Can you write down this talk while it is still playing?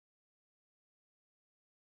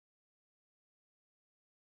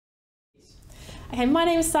Okay, my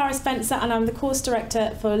name is Sarah Spencer and I'm the course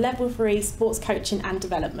director for Level 3 Sports Coaching and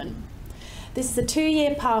Development. This is a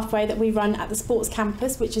 2-year pathway that we run at the sports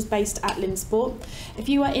campus, which is based at Linsport. If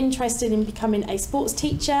you are interested in becoming a sports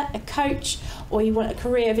teacher, a coach, or you want a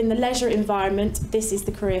career within the leisure environment, this is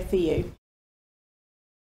the career for you.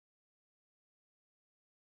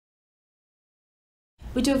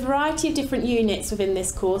 We do a variety of different units within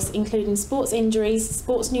this course, including sports injuries,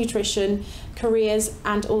 sports nutrition, careers,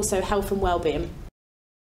 and also health and wellbeing.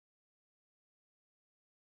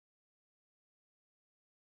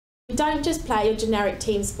 We don't just play your generic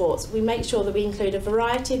team sports, we make sure that we include a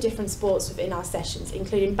variety of different sports within our sessions,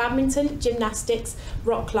 including badminton, gymnastics,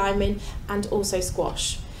 rock climbing and also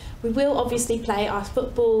squash. We will obviously play our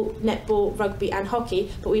football, netball, rugby and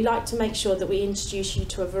hockey, but we like to make sure that we introduce you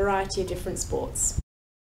to a variety of different sports.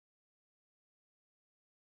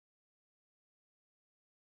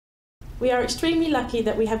 We are extremely lucky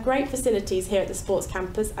that we have great facilities here at the sports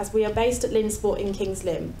campus as we are based at Linsport in Kings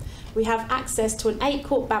Lynn. We have access to an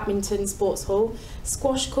 8-court badminton sports hall,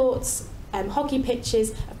 squash courts, hockey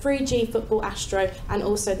pitches, a 3G football astro and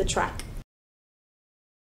also the track.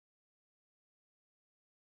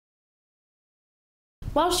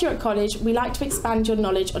 Whilst you're at college, we like to expand your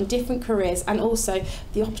knowledge on different careers and also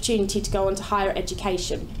the opportunity to go on to higher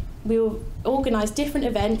education. We will organise different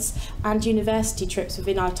events and university trips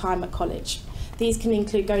within our time at college. These can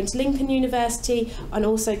include going to Lincoln University and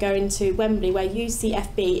also going to Wembley, where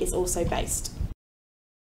UCFB is also based.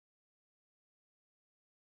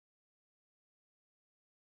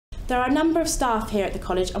 There are a number of staff here at the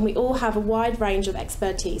college and we all have a wide range of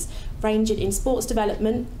expertise, ranging in sports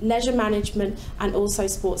development, leisure management and also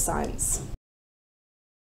sports science.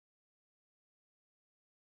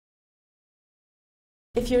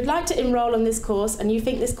 If you would like to enrol on this course and you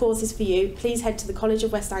think this course is for you, please head to the College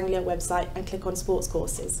of West Anglia website and click on Sports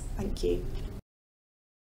Courses. Thank you.